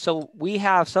 So we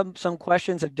have some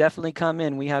questions have definitely come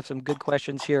in. We have some good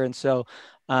questions here, and so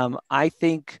I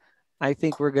think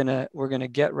we're gonna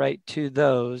get right to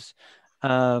those.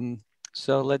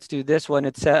 So let's do this one.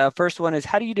 It's first one is,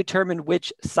 how do you determine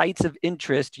which sites of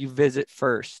interest you visit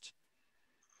first?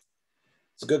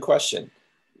 It's a good question.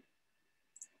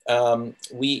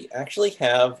 We actually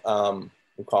have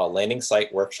we call landing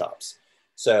site workshops.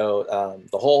 So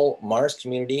the whole Mars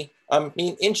community,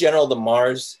 in general, the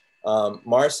Mars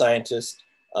scientists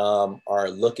are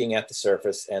looking at the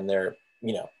surface, and they're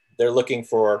looking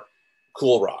for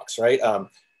cool rocks, right?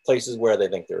 Places where they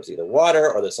think there's either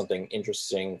water or there's something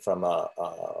interesting from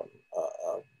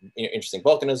interesting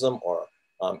volcanism, or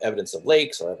evidence of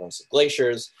lakes or evidence of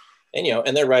glaciers.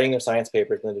 And they're writing their science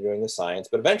papers and they're doing the science.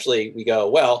 But eventually we go,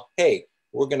 well, hey,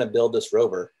 we're going to build this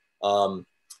rover.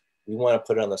 We want to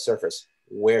put it on the surface.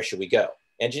 Where should we go?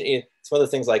 It's one of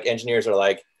the things, like, engineers are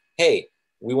like, hey,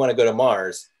 we want to go to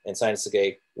Mars. And scientists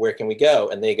say, where can we go?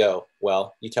 And they go,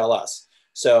 well, you tell us.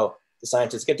 So the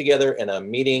scientists get together in a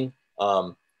meeting,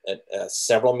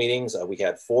 several meetings. We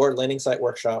had 4 landing site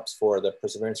workshops for the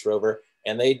Perseverance rover,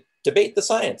 and they debate the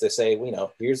science. They say,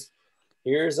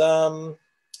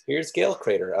 here's Gale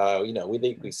crater. We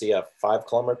think we see a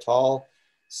 5-kilometer tall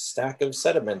stack of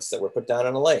sediments that were put down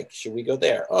in a lake. Should we go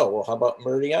there? Oh, well, how about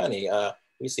Meridiani?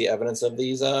 We see evidence of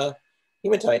these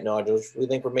hematite nodules we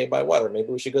think were made by water.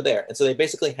 Maybe we should go there. And so they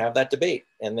basically have that debate.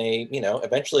 And they,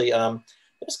 eventually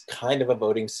there's kind of a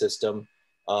voting system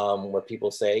where people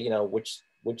say, which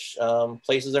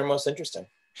places are most interesting.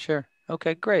 Sure.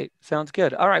 Okay, great. Sounds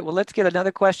good. All right. Well, let's get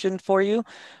another question for you.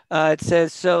 It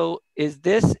says, so is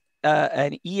this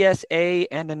an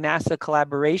ESA and a NASA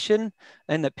collaboration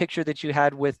in the picture that you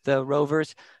had with the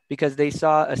rovers, because they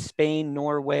saw a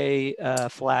Spain-Norway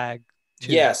flag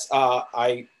too? Yes.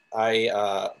 Pardon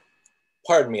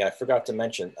me, I forgot to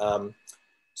mention.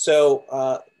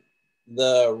 So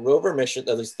the rover mission,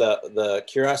 at least the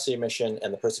Curiosity mission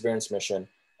and the Perseverance mission,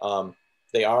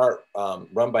 they are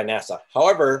run by NASA.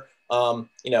 However,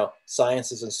 science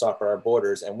doesn't stop at our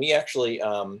borders, and we actually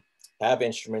have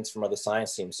instruments from other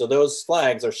science teams. So those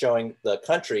flags are showing the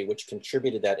country which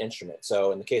contributed that instrument.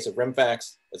 So in the case of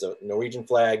RIMFAX, as a Norwegian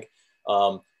flag,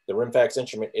 the RIMFAX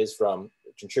instrument is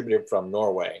contributed from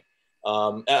Norway.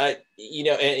 And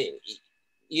ESA,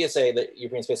 the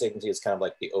European Space Agency, is kind of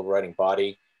like the overriding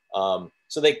body. So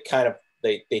they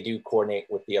do coordinate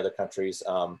with the other countries.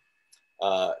 So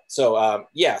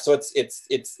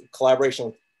it's collaboration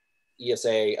with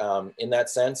ESA in that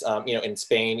sense. In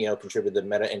Spain, contributed the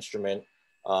META instrument,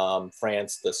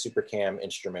 France, the SuperCam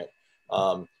instrument.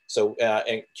 So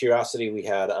in Curiosity, we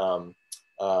had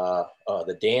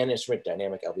the DAN instrument,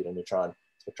 Dynamic Albedo Neutron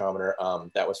Spectrometer,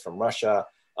 that was from Russia.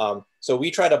 So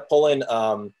we try to pull in,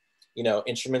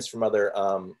 instruments from other,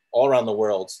 all around the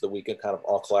world, so that we can kind of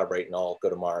all collaborate and all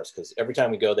go to Mars, because every time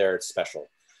we go there, it's special.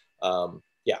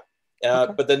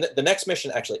 Okay. But the next mission,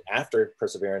 actually after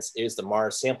Perseverance, is the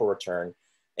Mars sample return,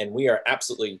 and we are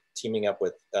absolutely teaming up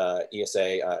with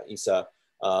ESA.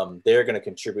 They're going to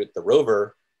contribute the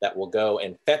rover that will go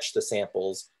and fetch the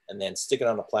samples and then stick it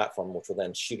on a platform, which will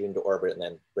then shoot into orbit and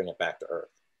then bring it back to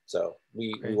Earth. So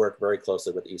we work very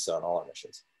closely with ESA on all our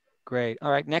missions. Great.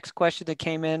 All right. Next question that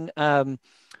came in.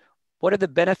 What are the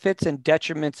benefits and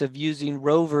detriments of using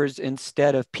rovers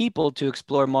instead of people to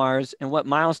explore Mars, and what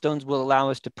milestones will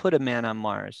allow us to put a man on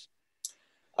Mars?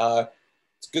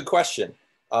 It's a good question.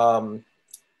 Um,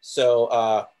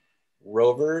 so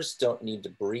rovers don't need to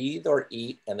breathe or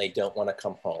eat, and they don't want to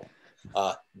come home.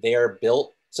 They are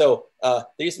built. So there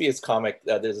used to be this comic.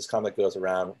 There's this comic that goes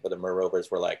around where the Mer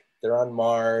rovers were like, they're on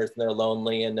Mars and they're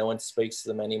lonely and no one speaks to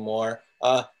them anymore.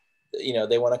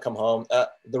 They want to come home.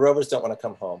 The rovers don't want to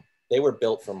come home. They were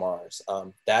built for Mars.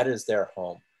 That is their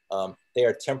home. They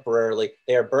are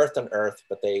birthed on Earth,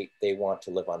 but they want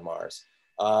to live on Mars.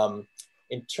 So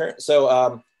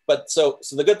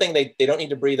the good thing, they don't need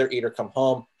to breathe or eat or come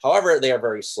home. However, they are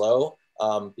very slow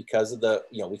because of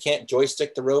we can't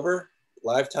joystick the rover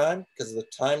live time because of the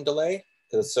time delay,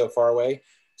 because it's so far away.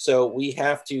 So we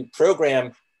have to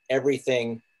program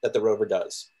everything that the rover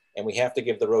does, and we have to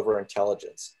give the rover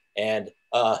intelligence. And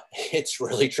it's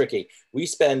really tricky. We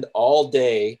spend all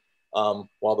day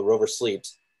while the rover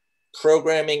sleeps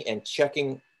programming and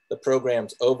checking the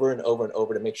programs over and over and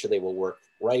over to make sure they will work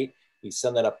right. We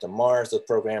send that up to Mars, the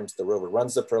programs, the rover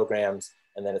runs the programs,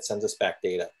 and then it sends us back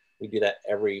data. We do that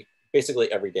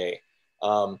basically every day.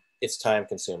 It's time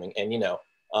consuming. And,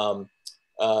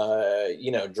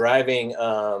 driving,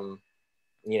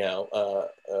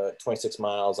 26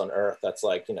 miles on Earth, that's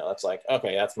like,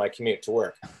 okay, that's my commute to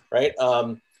work, right?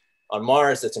 On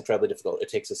Mars, it's incredibly difficult. It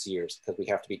takes us years because we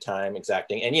have to be time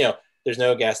exacting. And, there's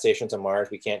no gas stations on Mars.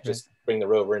 We can't just bring the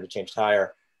rover in to change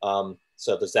tire.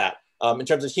 So there's that. In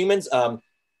terms of humans,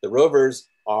 the rovers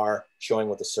are showing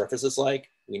what the surface is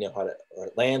like. We know how to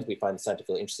land. We find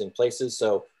scientifically interesting places.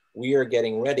 So we are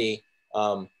getting ready.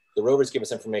 The rovers give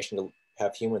us information to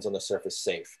have humans on the surface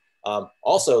safe.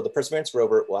 Also, the Perseverance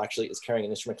rover is carrying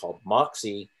an instrument called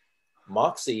MOXIE.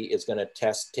 MOXIE is going to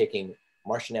test taking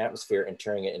Martian atmosphere and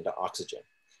turning it into oxygen.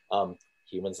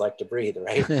 Humans like to breathe,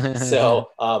 right? So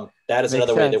that is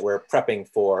another way that we're prepping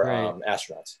for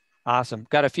astronauts. Awesome.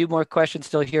 Got a few more questions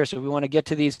still here, so we want to get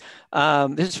to these.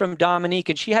 This is from Dominique,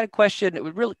 and she had a question. It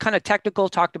was really kind of technical,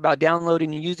 talked about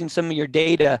downloading and using some of your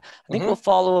data. I think we'll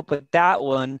follow up with that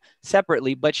one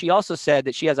separately, but she also said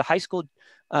that she has a high school,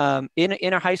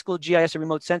 in her high school GIS and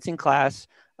remote sensing class,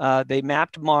 they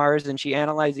mapped Mars and she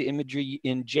analyzed the imagery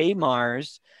in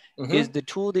JMars. Is the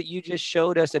tool that you just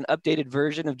showed us an updated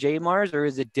version of JMars, or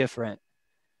is it different?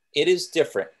 It is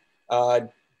different.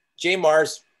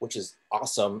 JMars, which is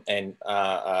awesome and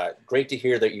great to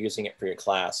hear that you're using it for your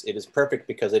class. It is perfect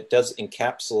because it does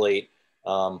encapsulate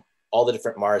all the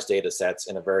different Mars data sets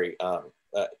in a very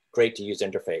great to use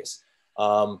interface.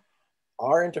 Our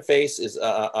interface is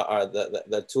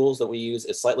the tools that we use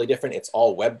is slightly different. It's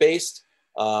all web-based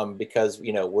because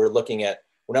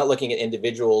we're not looking at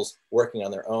individuals working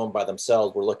on their own by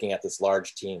themselves. We're looking at this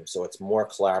large team, so it's more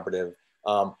collaborative.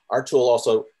 Our tool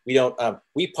also,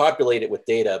 we populate it with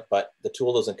data, but the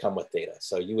tool doesn't come with data.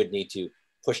 So you would need to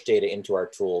push data into our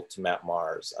tool to map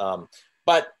Mars.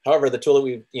 But however, the tool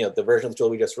that the version of the tool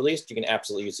we just released, you can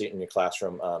absolutely use it in your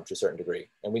classroom to a certain degree.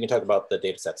 And we can talk about the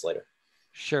data sets later.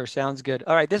 Sure, sounds good.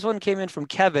 All right, this one came in from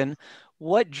Kevin.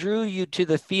 What drew you to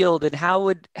the field, and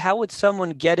how would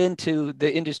someone get into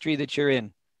the industry that you're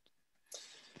in?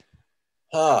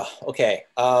 Okay.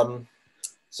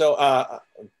 So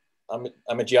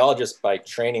I'm a geologist by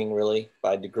training, really,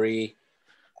 by degree.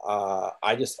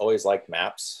 I just always liked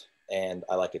maps and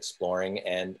I like exploring.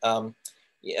 And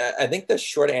I think the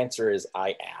short answer is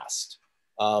I asked.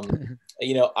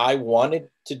 I wanted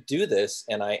to do this,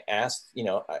 and I asked.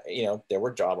 There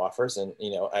were job offers, and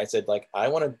I said I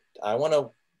want to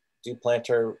do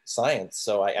planetary science.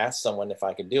 So I asked someone if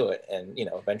I could do it, and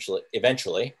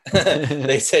eventually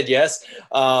they said yes.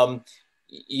 I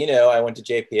went to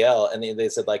JPL, and they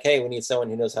said hey, we need someone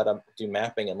who knows how to do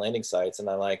mapping and landing sites. And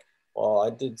I'm like, well,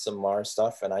 I did some Mars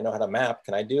stuff and I know how to map.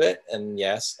 Can I do it? And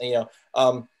yes.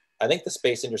 I think the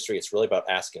space industry, it's really about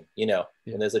asking, when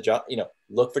there's a job,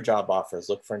 look for job offers,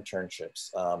 look for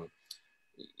internships.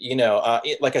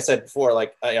 Like I said before,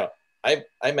 I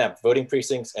map voting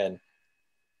precincts and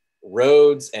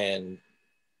roads and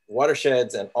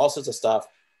watersheds and all sorts of stuff.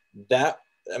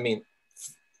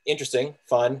 Interesting,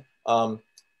 fun.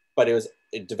 But it was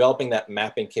developing that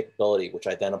mapping capability, which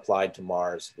I then applied to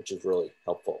Mars, which is really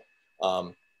helpful.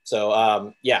 I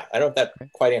don't know if that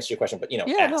quite answers your question, but no,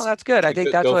 that's good. I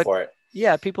think that's go for it.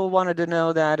 Yeah, people wanted to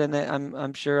know that, and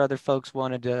I'm sure other folks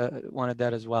wanted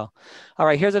that as well. All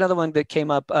right, here's another one that came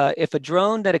up. If the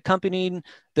drone that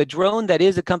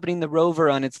is accompanying the rover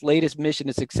on its latest mission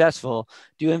is successful,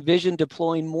 do you envision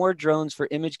deploying more drones for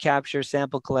image capture,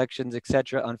 sample collections,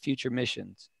 etc., on future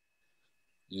missions?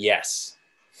 Yes.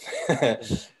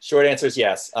 Short answer is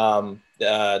yes.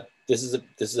 this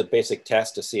is a basic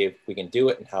test to see if we can do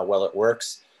it and how well it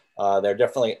works. There are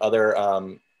definitely other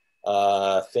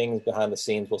things behind the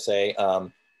scenes, we'll say,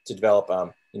 to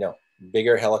develop,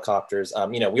 bigger helicopters.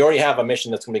 We already have a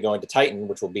mission that's going to be going to Titan,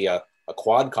 which will be a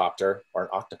quadcopter or an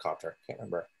octocopter. Can't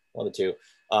remember, one of the two.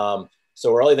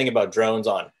 So we're only thinking about drones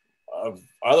on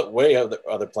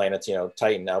other planets,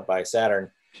 Titan out by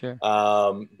Saturn. Sure.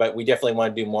 But we definitely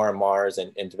want to do more on Mars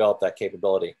and develop that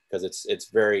capability, because it's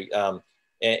very,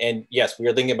 and yes, we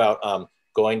are thinking about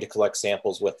going to collect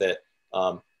samples with it.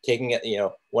 Taking it,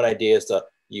 one idea is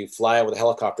you fly out with a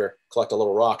helicopter, collect a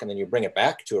little rock, and then you bring it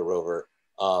back to a rover,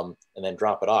 and then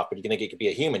drop it off. But you can think it could be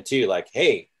a human too, like,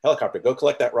 hey, helicopter, go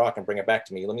collect that rock and bring it back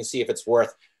to me. Let me see if it's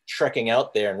worth trekking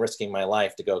out there and risking my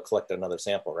life to go collect another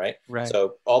sample, right? Right.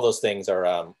 So all those things are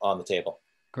on the table.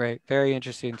 Great. Very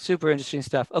interesting. Super interesting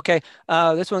stuff. Okay.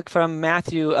 This one from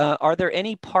Matthew. Are there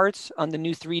any parts on the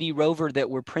new 3D rover that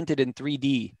were printed in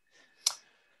 3D?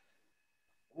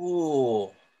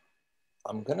 Ooh,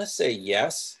 I'm going to say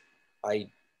yes. I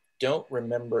don't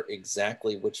remember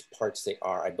exactly which parts they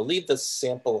are. I believe the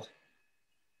sample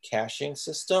caching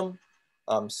system,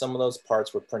 some of those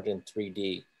parts were printed in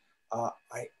 3D.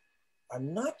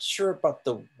 I'm not sure about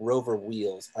the rover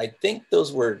wheels. I think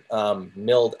those were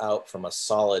milled out from a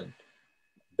solid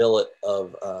billet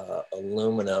of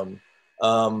aluminum.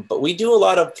 But we do a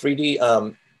lot of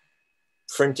 3D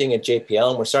printing at JPL,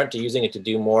 and we're starting to using it to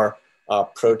do more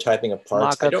prototyping of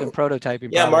parts. Mock-ups and prototyping.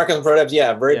 Yeah, mock-ups and prototypes.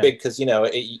 Yeah, very big, because we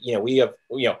have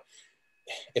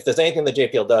if there's anything that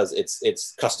JPL does,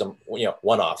 it's custom,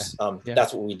 one-offs.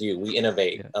 That's what we do. We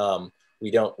innovate.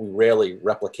 We rarely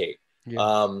replicate.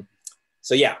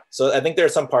 So I think there are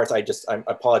some parts I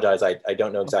apologize. I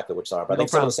don't know exactly which are, but I think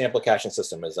some of the sample caching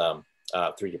system is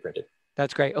 3D printed.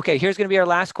 That's great. Okay, here's going to be our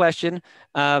last question.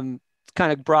 It's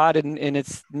kind of broad in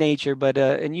its nature, but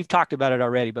and you've talked about it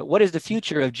already. But what is the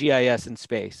future of GIS in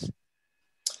space?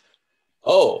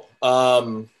 Oh,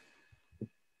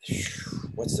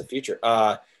 what's the future?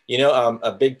 A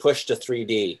big push to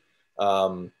 3D.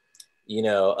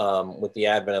 With the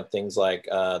advent of things like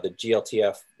the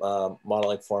GLTF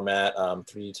modeling format,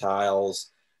 3D tiles,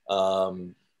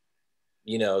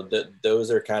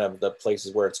 those are kind of the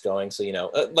places where it's going. So,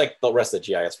 like the rest of the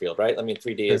GIS field, right? I mean,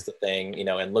 3D is the thing,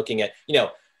 and looking at,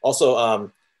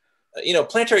 also,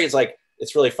 planetary is like,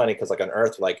 it's really funny because like on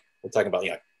Earth, like we're talking about,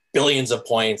 billions of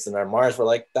points, and on Mars, we're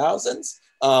like thousands.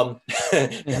 But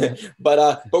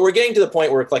we're getting to the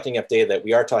point where we're collecting enough data that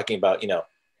we are talking about,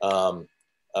 not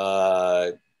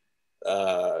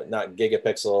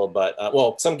gigapixel, but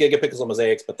some gigapixel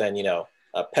mosaics, but then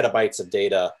petabytes of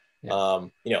data.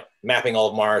 Mapping all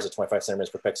of Mars at 25 centimeters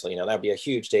per pixel. That would be a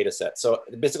huge data set. So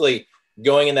basically,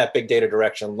 going in that big data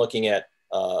direction, looking at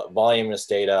voluminous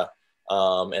data,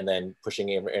 and then pushing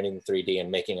it in 3D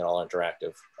and making it all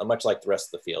interactive, much like the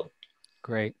rest of the field.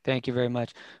 Great. Thank you very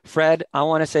much. Fred, I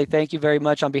want to say thank you very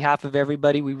much on behalf of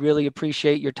everybody. We really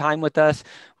appreciate your time with us.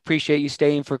 Appreciate you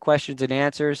staying for questions and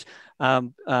answers.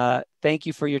 Thank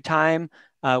you for your time.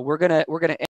 We're gonna